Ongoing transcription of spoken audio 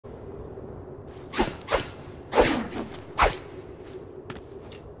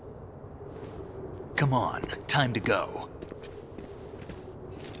Come on, time to go.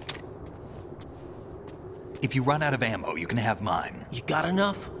 If you run out of ammo, you can have mine. You got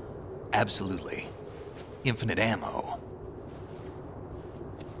enough? Absolutely. Infinite ammo.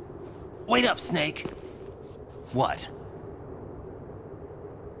 Wait up, Snake. What?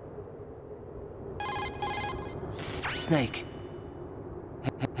 Snake.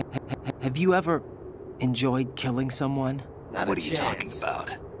 Have you ever enjoyed killing someone? What are you talking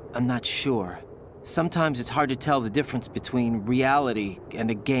about? I'm not sure. Sometimes it's hard to tell the difference between reality and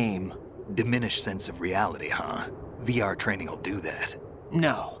a game. Diminished sense of reality, huh? VR training will do that.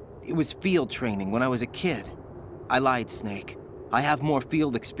 No, it was field training when I was a kid. I lied, Snake. I have more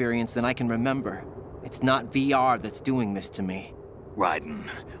field experience than I can remember. It's not VR that's doing this to me. Raiden,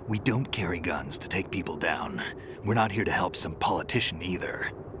 we don't carry guns to take people down. We're not here to help some politician either.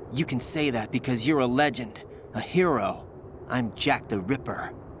 You can say that because you're a legend, a hero. I'm Jack the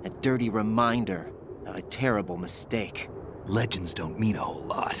Ripper, a dirty reminder of a terrible mistake. Legends don't mean a whole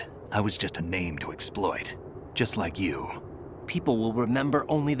lot. I was just a name to exploit, just like you. People will remember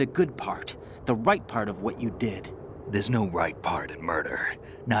only the good part, the right part of what you did. There's no right part in murder,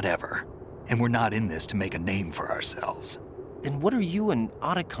 not ever. And we're not in this to make a name for ourselves. Then what are you and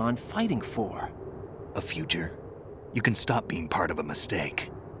Otacon fighting for? A future? You can stop being part of a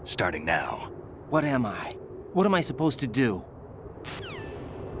mistake, starting now. What am I? What am I supposed to do?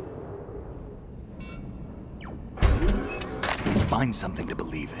 Find something to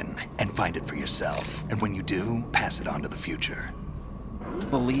believe in, and find it for yourself. And when you do, pass it on to the future.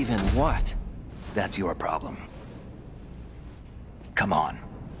 Believe in what? That's your problem. Come on.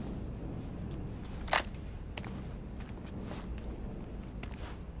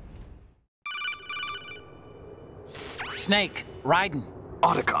 Snake, Raiden.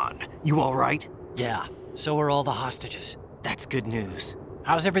 Otacon, you all right? Yeah, so are all the hostages. That's good news.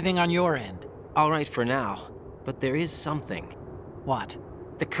 How's everything on your end? All right for now, but there is something. What?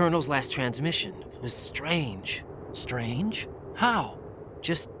 The Colonel's last transmission was strange. Strange? How?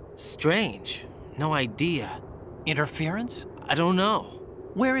 Just strange. No idea. Interference? I don't know.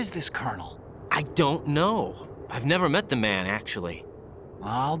 Where is this Colonel? I don't know. I've never met the man, actually.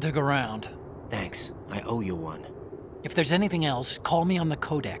 I'll dig around. Thanks. I owe you one. If there's anything else, call me on the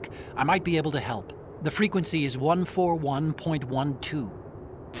codec. I might be able to help. The frequency is 141.12.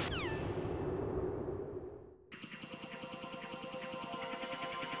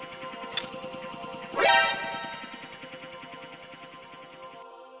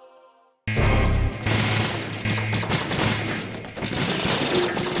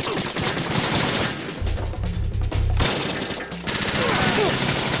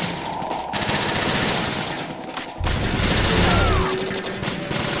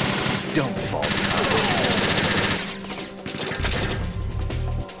 Don't fall behind.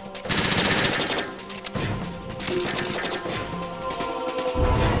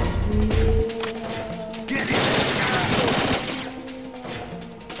 Get in!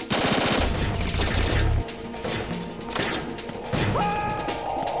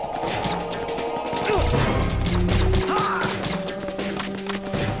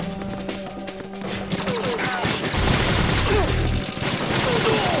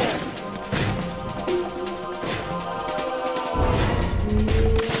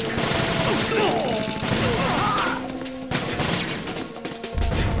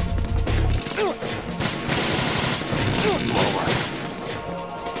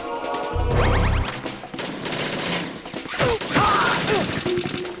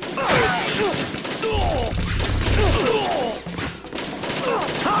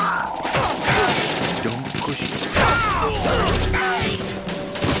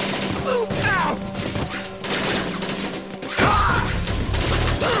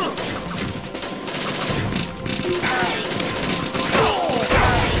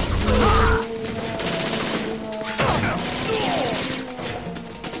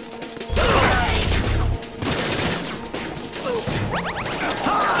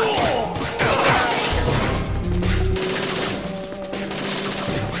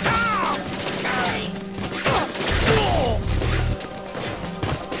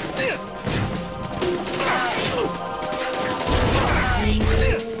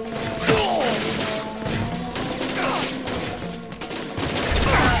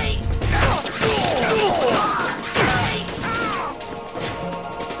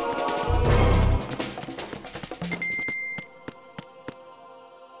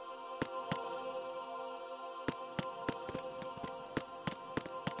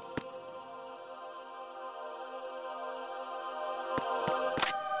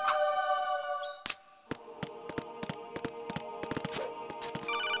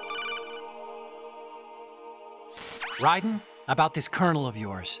 Raiden, about this colonel of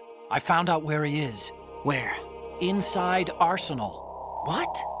yours. I found out where he is. Where? Inside Arsenal.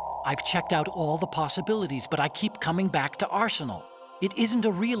 What? I've checked out all the possibilities, but I keep coming back to Arsenal. It isn't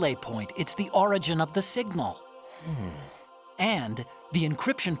a relay point, it's the origin of the signal. And the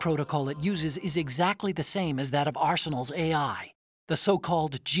encryption protocol it uses is exactly the same as that of Arsenal's AI, the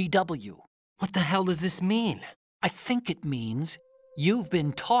so-called GW. What the hell does this mean? I think it means you've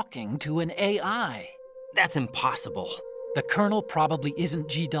been talking to an AI. That's impossible. The kernel probably isn't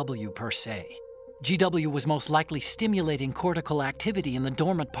GW per se. GW was most likely stimulating cortical activity in the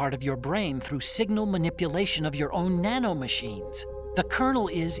dormant part of your brain through signal manipulation of your own nanomachines. The kernel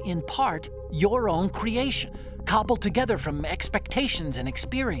is, in part, your own creation, cobbled together from expectations and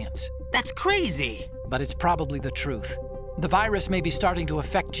experience. That's crazy! But it's probably the truth. The virus may be starting to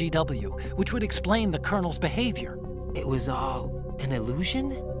affect GW, which would explain the kernel's behavior. It was all an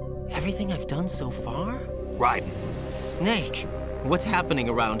illusion? Everything I've done so far? Raiden, Snake, what's happening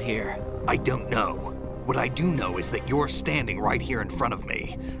around here? I don't know. What I do know is that you're standing right here in front of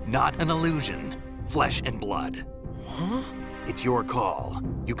me. Not an illusion. Flesh and blood. Huh? It's your call.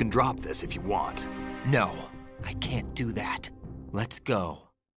 You can drop this if you want. No, I can't do that. Let's go.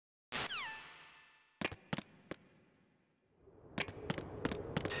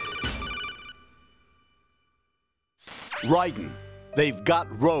 Raiden, they've got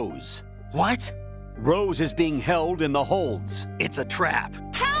Rose. What? Rose is being held in the holds. It's a trap.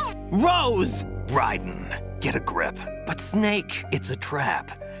 Rose! Raiden, get a grip. But Snake... It's a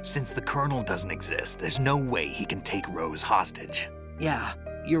trap. Since the Colonel doesn't exist, there's no way he can take Rose hostage. Yeah,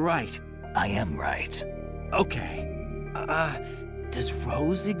 you're right. I am right. Okay. Does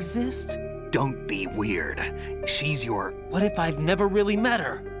Rose exist? Don't be weird. She's your... What if I've never really met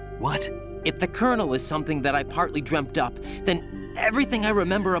her? What? If the Colonel is something that I partly dreamt up, then everything I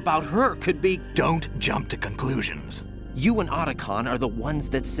remember about her could be... Don't jump to conclusions. You and Otacon are the ones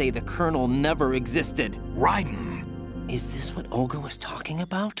that say the Colonel never existed. Raiden! Is this what Olga was talking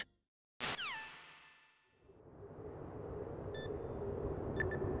about?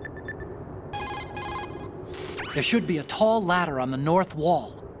 There should be a tall ladder on the north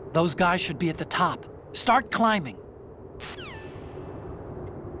wall. Those guys should be at the top. Start climbing.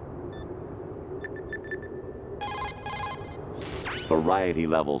 Variety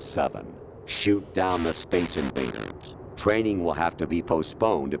level 7. Shoot down the space invaders. Training will have to be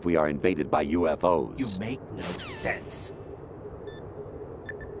postponed if we are invaded by UFOs. You make no sense.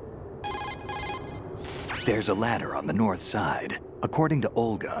 There's a ladder on the north side. According to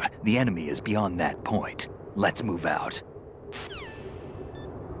Olga, the enemy is beyond that point. Let's move out.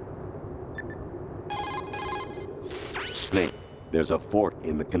 Snake, there's a fork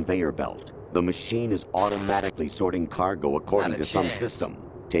in the conveyor belt. The machine is automatically sorting cargo according to some system.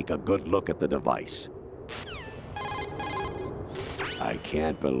 Take a good look at the device. I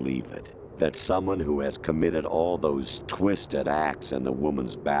can't believe it. That someone who has committed all those twisted acts in the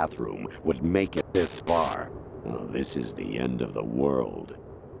woman's bathroom would make it this far. Oh, this is the end of the world.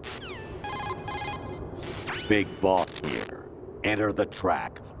 Big Boss here. Enter the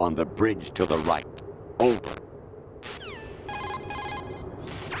track on the bridge to the right. Over.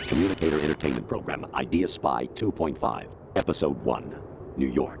 Communicator Entertainment Program, Idea Spy 2.5, Episode 1. New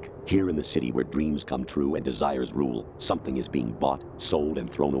York. Here in the city where dreams come true and desires rule, something is being bought, sold, and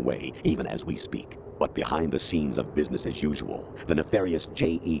thrown away, even as we speak. But behind the scenes of business as usual, the nefarious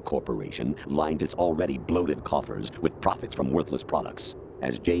JE Corporation lines its already bloated coffers with profits from worthless products.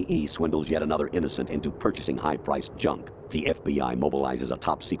 As JE swindles yet another innocent into purchasing high-priced junk, the FBI mobilizes a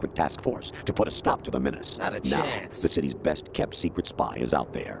top-secret task force to put a stop to the menace. Not a Now, chance. the city's best-kept secret spy is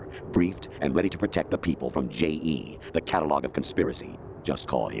out there, briefed and ready to protect the people from JE, the catalog of conspiracy. Just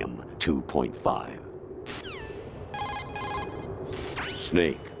call him 2.5.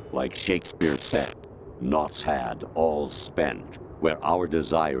 Snake, like Shakespeare said, naught's had, all's spent, where our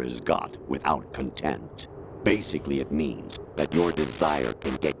desire is got without content. Basically, it means that your desire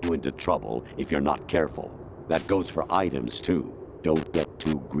can get you into trouble if you're not careful. That goes for items, too. Don't get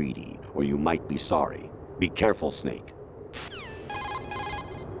too greedy, or you might be sorry. Be careful, Snake.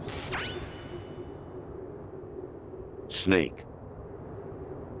 Snake.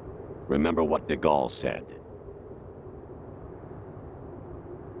 Remember what de Gaulle said.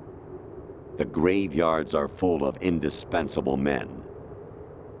 The graveyards are full of indispensable men.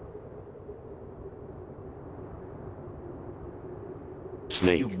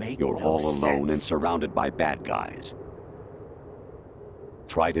 Snake, you're no all alone and sense. surrounded by bad guys.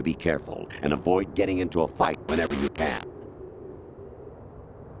 Try to be careful and avoid getting into a fight whenever you can.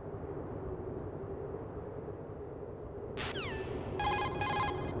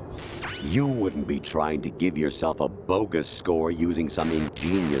 You wouldn't be trying to give yourself a bogus score using some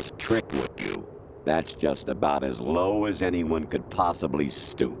ingenious trick, would you? That's just about as low as anyone could possibly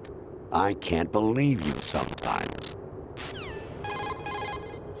stoop. I can't believe you sometimes.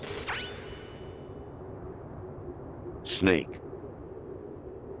 Snake,